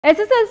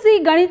SSLC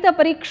ಗಣಿತ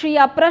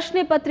ಪರೀಕ್ಷೆಯ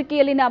ಪ್ರಶ್ನೆ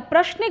ಪತ್ರಿಕೆಯಲ್ಲಿನ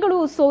ಪ್ರಶ್ನೆಗಳು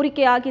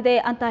ಸೋರಿಕೆಯಾಗಿದೆ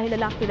ಅಂತ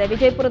ಹೇಳಲಾಗ್ತಿದೆ.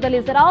 ವಿಜಯಪುರದಲ್ಲಿ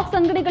ಜೆರಾಕ್ಸ್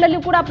ಅಂಗಡಿಗಳಲ್ಲೂ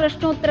ಕೂಡ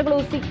ಪ್ರಶ್ನೋತ್ತರಗಳು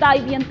ಸಿಗ್ತಾ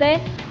ಇದೆಯಂತೆ.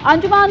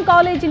 ಅಂಜುಮಾನ್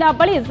ಕಾಲೇಜಿನ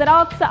ಬಳಿ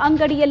ಜೆರಾಕ್ಸ್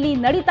ಅಂಗಡಿಯಲ್ಲಿ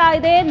ನಡೀತಾ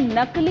ಇದೆ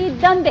ನಕಲಿ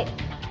ದಂಧೆ.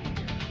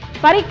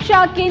 ಪರೀಕ್ಷಾ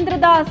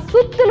ಕೇಂದ್ರದ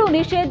ಸುತ್ತಲೂ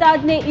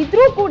ನಿಷೇಧಾಜ್ಞೆ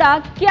ಇದ್ರೂ ಕೂಡ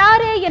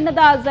ಕ್ಯಾರೆ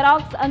ಎನ್ನದ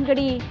ಜೆರಾಕ್ಸ್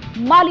ಅಂಗಡಿ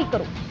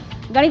ಮಾಲೀಕರು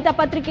ಗಣಿತ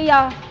ಪತ್ರಿಕೆಯ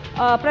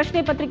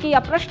ಪ್ರಶ್ನೆ ಪತ್ರಿಕೆಯ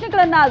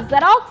ಪ್ರಶ್ನೆಗಳನ್ನ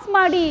ಜೆರಾಕ್ಸ್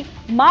ಮಾಡಿ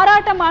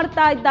ಮಾರಾಟ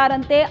ಮಾಡ್ತಾ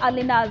ಇದ್ದಾರಂತೆ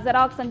ಅಲ್ಲಿನ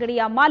ಜೆರಾಕ್ಸ್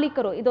ಅಂಗಡಿಯ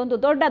ಮಾಲೀಕರು. ಇದೊಂದು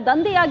ದೊಡ್ಡ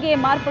ದಂಧೆಯಾಗಿ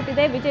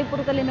ಮಾರ್ಪಟ್ಟಿದೆ.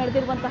 ವಿಜಯಪುರದಲ್ಲಿ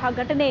ನಡೆದಿರುವಂತಹ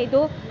ಘಟನೆ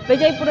ಇದು.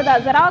 ವಿಜಯಪುರದ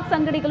ಜೆರಾಕ್ಸ್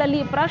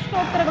ಅಂಗಡಿಗಳಲ್ಲಿ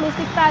ಪ್ರಶ್ನೋತ್ತರಗಳು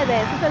ಸಿಗ್ತಾ ಇದೆ.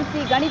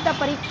 SSLC ಗಣಿತ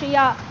ಪರೀಕ್ಷೆಯ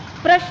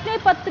ಪ್ರಶ್ನೆ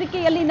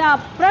ಪತ್ರಿಕೆಯಲ್ಲಿನ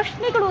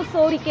ಪ್ರಶ್ನೆಗಳು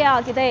ಸೋರಿಕೆ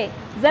ಆಗಿದೆ.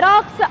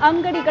 ಜೆರಾಕ್ಸ್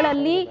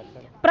ಅಂಗಡಿಗಳಲ್ಲಿ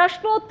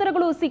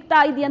ಪ್ರಶ್ನೋತ್ತರಗಳು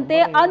ಸಿಗ್ತಾ ಇದೆಯಂತೆ.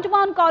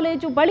 ಅಂಜುಮಾನ್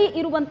ಕಾಲೇಜು ಬಳಿ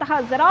ಇರುವಂತಹ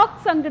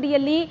ಜೆರಾಕ್ಸ್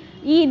ಅಂಗಡಿಯಲ್ಲಿ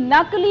ಈ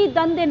ನಕಲಿ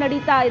ದಂಧೆ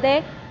ನಡೀತಾ ಇದೆ.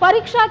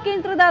 ಪರೀಕ್ಷಾ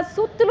ಕೇಂದ್ರದ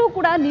ಸುತ್ತಲೂ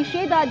ಕೂಡ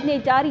ನಿಷೇಧಾಜ್ಞೆ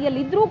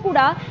ಜಾರಿಯಲ್ಲಿದ್ರೂ ಕೂಡ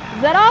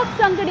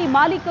ಜೆರಾಕ್ಸ್ ಅಂಗಡಿ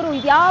ಮಾಲೀಕರು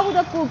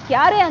ಇದ್ಯಾವುದಕ್ಕೂ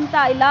ಕ್ಯಾರೆ ಅಂತ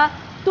ಇಲ್ಲ.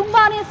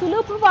 ತುಂಬಾನೇ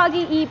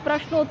ಸುಲಭವಾಗಿ ಈ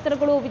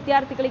ಪ್ರಶ್ನೋತ್ತರಗಳು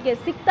ವಿದ್ಯಾರ್ಥಿಗಳಿಗೆ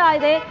ಸಿಗ್ತಾ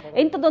ಇದೆ.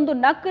 ಇಂಥದ್ದೊಂದು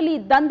ನಕಲಿ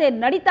ದಂಧೆ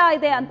ನಡೀತಾ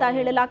ಇದೆ ಅಂತ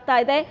ಹೇಳಲಾಗ್ತಾ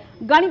ಇದೆ.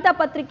 ಗಣಿತ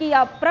ಪತ್ರಿಕೆಯ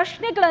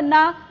ಪ್ರಶ್ನೆಗಳನ್ನ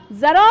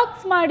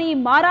ಜೆರಾಕ್ಸ್ ಮಾಡಿ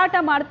ಮಾರಾಟ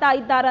ಮಾಡ್ತಾ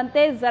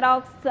ಇದ್ದಾರಂತೆ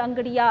ಜೆರಾಕ್ಸ್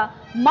ಅಂಗಡಿಯ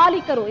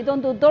ಮಾಲೀಕರು.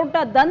 ಇದೊಂದು ದೊಡ್ಡ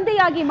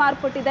ದಂಧೆಯಾಗಿ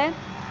ಮಾರ್ಪಟ್ಟಿದೆ.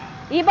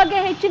 ಈ ಬಗ್ಗೆ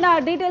ಹೆಚ್ಚಿನ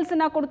ಡೀಟೇಲ್ಸ್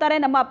ಅನ್ನ ಕೊಡ್ತಾರೆ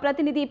ನಮ್ಮ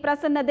ಪ್ರತಿನಿಧಿ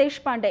ಪ್ರಸನ್ನ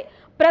ದೇಶಪಾಂಡೆ.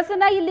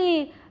 ಪ್ರಸನ್ನ, ಇಲ್ಲಿ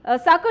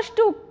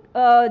ಸಾಕಷ್ಟು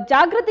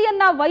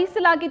ಜಾಗೃತಿಯನ್ನ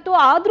ವಹಿಸಲಾಗಿತ್ತು,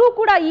 ಆದ್ರೂ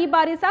ಕೂಡ ಈ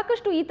ಬಾರಿ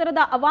ಸಾಕಷ್ಟು ಈ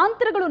ತರದ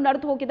ಅವಾಂತರಗಳು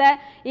ನಡೆದು ಹೋಗಿದೆ.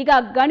 ಈಗ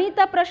ಗಣಿತ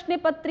ಪ್ರಶ್ನೆ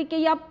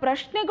ಪತ್ರಿಕೆಯ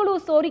ಪ್ರಶ್ನೆಗಳು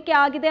ಸೋರಿಕೆ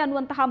ಆಗಿದೆ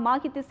ಅನ್ನುವಂತಹ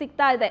ಮಾಹಿತಿ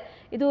ಸಿಗ್ತಾ ಇದೆ.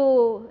 ಇದು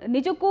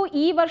ನಿಜಕ್ಕೂ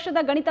ಈ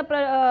ವರ್ಷದ ಗಣಿತ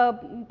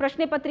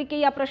ಪ್ರಶ್ನೆ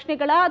ಪತ್ರಿಕೆಯ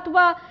ಪ್ರಶ್ನೆಗಳ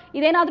ಅಥವಾ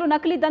ಇದೇನಾದ್ರೂ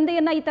ನಕಲಿ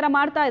ದಂಧೆಯನ್ನ ಈ ತರ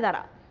ಮಾಡ್ತಾ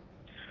ಇದ್ದಾರಾ?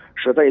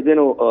 ಶ್ವೇತಾ,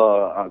 ಇದೇನು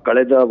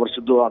ಕಳೆದ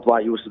ವರ್ಷದ್ದು ಅಥವಾ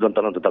ಈ ವರ್ಷದ್ದು ಅಂತ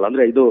ಅನ್ನೋದಲ್ಲ.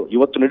 ಅಂದ್ರೆ ಇದು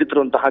ಇವತ್ತು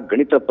ನಡೀತಿರುವಂತಹ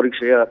ಗಣಿತ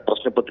ಪರೀಕ್ಷೆಯ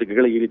ಪ್ರಶ್ನೆ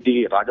ಪತ್ರಿಕೆಗಳು ಈ ರೀತಿ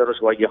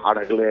ರಾಜಾರೋಷವಾಗಿ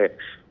ಹಾಡಾಗಲೇ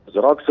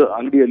ಜೆರಾಕ್ಸ್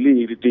ಅಂಗಡಿಯಲ್ಲಿ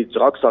ಈ ರೀತಿ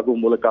ಜೆರಾಕ್ಸ್ ಆಗುವ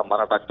ಮೂಲಕ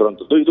ಮಾರಾಟ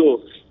ಆಗ್ತಿರುವಂತದ್ದು. ಇದು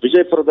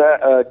ವಿಜಯಪುರದ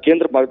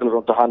ಕೇಂದ್ರ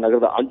ಭಾಗದಲ್ಲಿರುವಂತಹ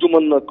ನಗರದ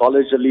ಅಂಜುಮನ್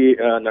ಕಾಲೇಜಲ್ಲಿ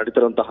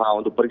ನಡೀತಿರುವಂತಹ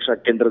ಒಂದು ಪರೀಕ್ಷಾ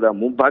ಕೇಂದ್ರದ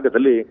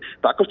ಮುಂಭಾಗದಲ್ಲಿ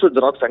ಸಾಕಷ್ಟು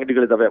ಜೆರಾಕ್ಸ್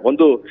ಅಂಗಡಿಗಳಿದಾವೆ.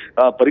 ಒಂದು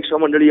ಪರೀಕ್ಷಾ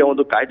ಮಂಡಳಿಯ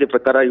ಒಂದು ಕಾಯ್ದೆ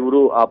ಪ್ರಕಾರ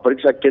ಇವರು ಆ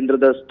ಪರೀಕ್ಷಾ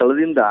ಕೇಂದ್ರದ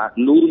ಸ್ಥಳದಿಂದ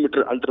 100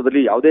 ಮೀಟರ್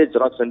ಅಂತರದಲ್ಲಿ ಯಾವುದೇ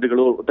ಜೆರಾಕ್ಸ್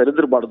ಅಂಗಡಿಗಳು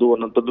ತೆರೆದಿರಬಾರದು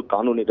ಅನ್ನೋಂಥದ್ದು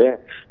ಕಾನೂನಿದೆ.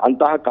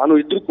 ಅಂತಹ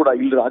ಕಾನೂನು ಇದ್ರೂ ಕೂಡ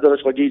ಇಲ್ಲಿ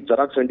ರಾಜಾರೋಷವಾಗಿ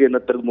ಜೆರಾಕ್ಸ್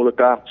ಅಂಗಡಿಯನ್ನ ತೆರೆದ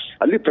ಮೂಲಕ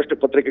ಅಲ್ಲಿ ಪ್ರಶ್ನೆ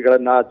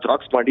ಪತ್ರಿಕೆಗಳನ್ನ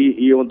ಜೆರಾಕ್ಸ್ ಮಾಡಿ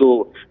ಈ ಒಂದು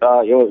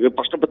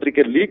ಪ್ರಶ್ನೆ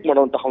ಪತ್ರಿಕೆ ಲೀಕ್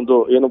ಮಾಡುವಂತಹ ಒಂದು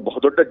ಏನು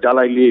ಬಹುದೊಡ್ಡ ಜಾಲ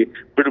ಇಲ್ಲಿ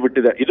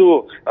ಬಿಡುಬಿಟ್ಟಿದೆ. ಇದು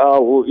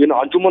ಏನು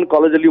ಅಂಜುಮನ್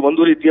ಕಾಲೇಜಲ್ಲಿ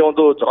ಒಂದು ರೀತಿಯ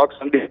ಒಂದು ಜೆರಾಕ್ಸ್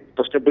ಅಂಗಡಿ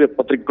ಪ್ರಶ್ನೆ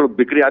ಪತ್ರಿಕೆಗಳು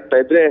ಬಿಕ್ರಿ ಆಗ್ತಾ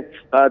ಇದ್ರೆ,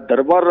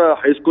 ದರ್ಬಾರ್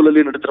ಹೈಸ್ಕೂಲ್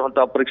ಅಲ್ಲಿ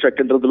ನಡೆದಿರುವಂತಹ ಪರೀಕ್ಷಾ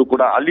ಕೇಂದ್ರದಲ್ಲೂ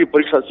ಕೂಡ ಅಲ್ಲಿ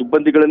ಪರೀಕ್ಷಾ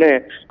ಸಿಬ್ಬಂದಿಗಳನ್ನೇ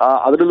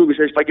ಅದರಲ್ಲೂ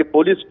ವಿಶೇಷವಾಗಿ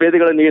ಪೊಲೀಸ್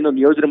ಪೇದೆಗಳನ್ನ ಏನು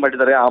ನಿಯೋಜನೆ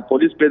ಮಾಡಿದ್ದಾರೆ ಆ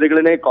ಪೊಲೀಸ್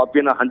ಪೇದೆಗಳನ್ನೇ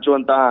ಕಾಪಿಯನ್ನ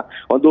ಹಂಚುವಂತಹ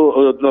ಒಂದು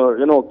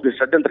ಏನೋ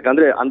ಷಡ್ಯಂತ್ರಕ್ಕೆ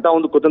ಅಂದ್ರೆ ಅಂತ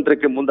ಒಂದು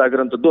ಕುತಂತ್ರಕ್ಕೆ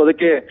ಮುಂದಾಗಿರುವಂತದ್ದು.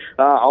 ಅದಕ್ಕೆ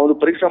ಆ ಒಂದು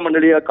ಪರೀಕ್ಷಾ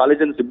ಮಂಡಳಿಯ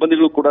ಕಾಲೇಜಿನ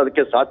ಸಿಬ್ಬಂದಿಗಳು ಕೂಡ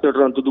ಅದಕ್ಕೆ ಸಾಥ್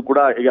ನೀಡಿರುವಂತದ್ದು ಕೂಡ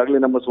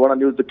ಈಗಾಗಲೇ ನಮ್ಮ ಸುವರ್ಣ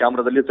ನ್ಯೂಸ್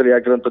ಕ್ಯಾಮ್ರಾದಲ್ಲಿ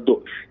ಸರಿಯಾಗಿರುವಂತದ್ದು.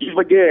 ಈ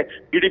ಬಗ್ಗೆ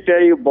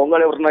PDPI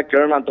ಬೊಂಗಾಳೆ ಅವರನ್ನ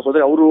ಕೇಳೋಣ ಅಂತ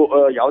ಹೋದ್ರೆ ಅವರು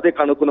ಯಾವುದೇ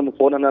ಕಾರಣಕ್ಕೂ ನಮ್ಮ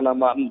ಫೋನ್ ಅನ್ನ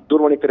ನಮ್ಮ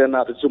ದೂರವಾಣಿ ಕರೆಯನ್ನ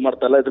ರಿಸೀವ್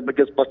ಮಾಡ್ತಾ ಇಲ್ಲ. ಇದ್ರ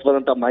ಬಗ್ಗೆ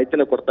ಸ್ಪಷ್ಟವಾದಂತಹ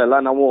ಮಾಹಿತಿನ ಕೊಡ್ತಾ ಇಲ್ಲ.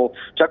 ನಾವು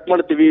ಚೆಕ್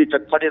ಮಾಡ್ತೀವಿ,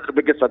 ಚೆಕ್ ಮಾಡಿ ಅದ್ರ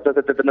ಬಗ್ಗೆ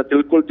ಸತ್ಯಾಸತ್ಯತೆಯನ್ನ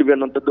ತಿಳ್ಕೊಳ್ತೀವಿ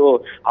ಅನ್ನೋಂಥದ್ದು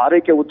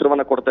ಆರೈಕೆ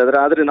ಉತ್ತರವನ್ನ ಕೊಡ್ತಾ ಇದ್ದಾರೆ.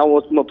 ಆದ್ರೆ ನಾವು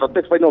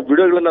ಪ್ರತ್ಯಕ್ಷವಾಗಿ ನಾವು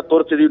ವಿಡಿಯೋಗಳನ್ನ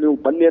ತೋರಿಸ್ತಿದೀವಿ, ನೀವು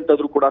ಬನ್ನಿ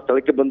ಅಂತಾದ್ರೂ ಕೂಡ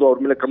ಸ್ಥಳಕ್ಕೆ ಬಂದು ಅವ್ರ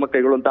ಮೇಲೆ ಕ್ರಮ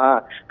ಕೈಗೊಳ್ಳುವಂತಹ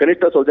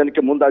ಕನಿಷ್ಠ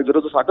ಸೌಜನ್ಯಕ್ಕೆ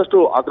ಮುಂದಾಗಿರೋದು ಸಾಕಷ್ಟು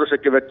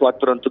ಆಕ್ರೋಶಕ್ಕೆ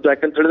ವ್ಯಕ್ತವಾಗ್ತಿರುವಂತದ್ದು.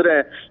 ಯಾಕಂತ ಹೇಳಿದ್ರೆ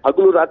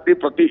ಹಗಲು ರಾತ್ರಿ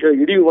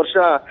ಇಡೀ ವರ್ಷ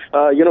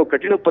ಏನೋ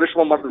ಕಠಿಣ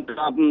ಪರಿಶ್ರಮ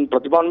ಮಾಡಿದಂತಹ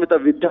ಪ್ರತಿಭಾನ್ವಿತ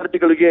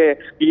ವಿದ್ಯಾರ್ಥಿಗಳಿಗೆ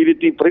ಈ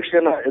ರೀತಿ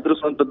ಪರೀಕ್ಷೆಯನ್ನ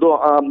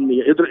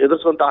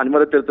ಎದುರಿಸುವಂತಹ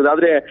ಅನಿವಾರ್ಯತೆ ಇರ್ತದೆ.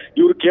 ಆದ್ರೆ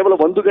ಇವರು ಕೇವಲ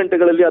 1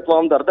 ಗಂಟೆಗಳಲ್ಲಿ ಅಥವಾ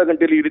ಒಂದು ಅರ್ಧ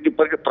ಗಂಟೆಯಲ್ಲಿ ಈ ರೀತಿ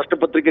ಪ್ರಶ್ನೆ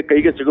ಪತ್ರಿಕೆ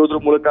ಕೈಗೆ ಸಿಗೋದ್ರ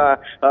ಮೂಲಕ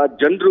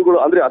ಜನರುಗಳು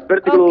ಅಂದ್ರೆ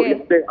ಅಭ್ಯರ್ಥಿಗಳು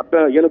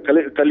ಏನು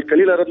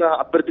ಕಲೀಲಾರನ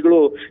ಅಭ್ಯರ್ಥಿಗಳು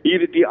ಈ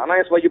ರೀತಿ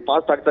ಅನಾಯಾಸವಾಗಿ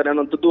ಪಾಸ್ ಆಗ್ತಾರೆ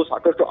ಅನ್ನೋಂಥದ್ದು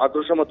ಸಾಕಷ್ಟು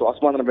ಆಕ್ರೋಶ ಮತ್ತು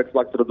ಅಸಮಾಧಾನ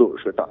ವ್ಯಕ್ತವಾಗ್ತಿರೋದು.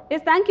 ಶ್ವೇತಾ,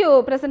 ಥ್ಯಾಂಕ್ ಯು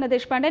ಪ್ರಸನ್ನ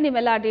ದೇಶಪಾಂಡೆ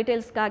ನಿಮ್ಮೆಲ್ಲ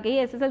ಡೀಟೇಲ್ಸ್ಗಾಗಿ.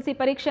 SSLC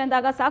ಪರೀಕ್ಷೆ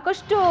ಅಂದಾಗ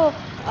ಸಾಕಷ್ಟು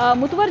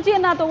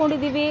ಮುತುವರ್ಜಿಯನ್ನ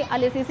ತಗೊಂಡಿದ್ದೀವಿ,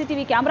 ಅಲ್ಲಿ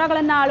CCTV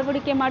ಕ್ಯಾಮ್ರಾಗಳನ್ನ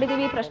ಅಳವಡಿಕೆ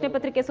ಮಾಡಿದೀವಿ, ಪ್ರಶ್ನೆ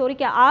ಪತ್ರಿಕೆ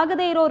ಸೋರಿಕೆ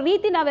ಆಗದೇ ಇರೋ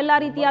ರೀತಿ ನಾವೆಲ್ಲಾ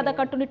ರೀತಿಯಾದ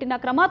ಕಟ್ಟುನಿಟ್ಟಿನ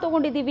ಕ್ರಮ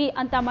ತಗೊಂಡಿದ್ದೀವಿ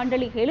ಅಂತ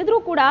ಮಂಡಳಿ ಹೇಳಿದ್ರೂ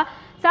ಕೂಡ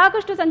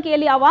ಸಾಕಷ್ಟು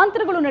ಸಂಖ್ಯೆಯಲ್ಲಿ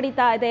ಅವಾಂತರಗಳು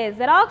ನಡೀತಾ ಇದೆ.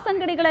 ಜೆರಾಕ್ಸ್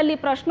ಅಂಗಡಿಗಳಲ್ಲಿ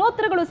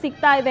ಪ್ರಶ್ನೋತ್ತರಗಳು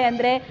ಸಿಗ್ತಾ ಇದೆ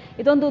ಅಂದ್ರೆ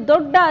ಇದೊಂದು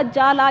ದೊಡ್ಡ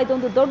ಜಾಲ,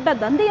 ಇದೊಂದು ದೊಡ್ಡ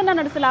ದಂಧೆಯನ್ನ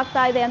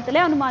ನಡೆಸಲಾಗ್ತಾ ಇದೆ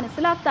ಅಂತಲೇ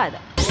ಅನುಮಾನಿಸಲಾಗ್ತಾ ಇದೆ.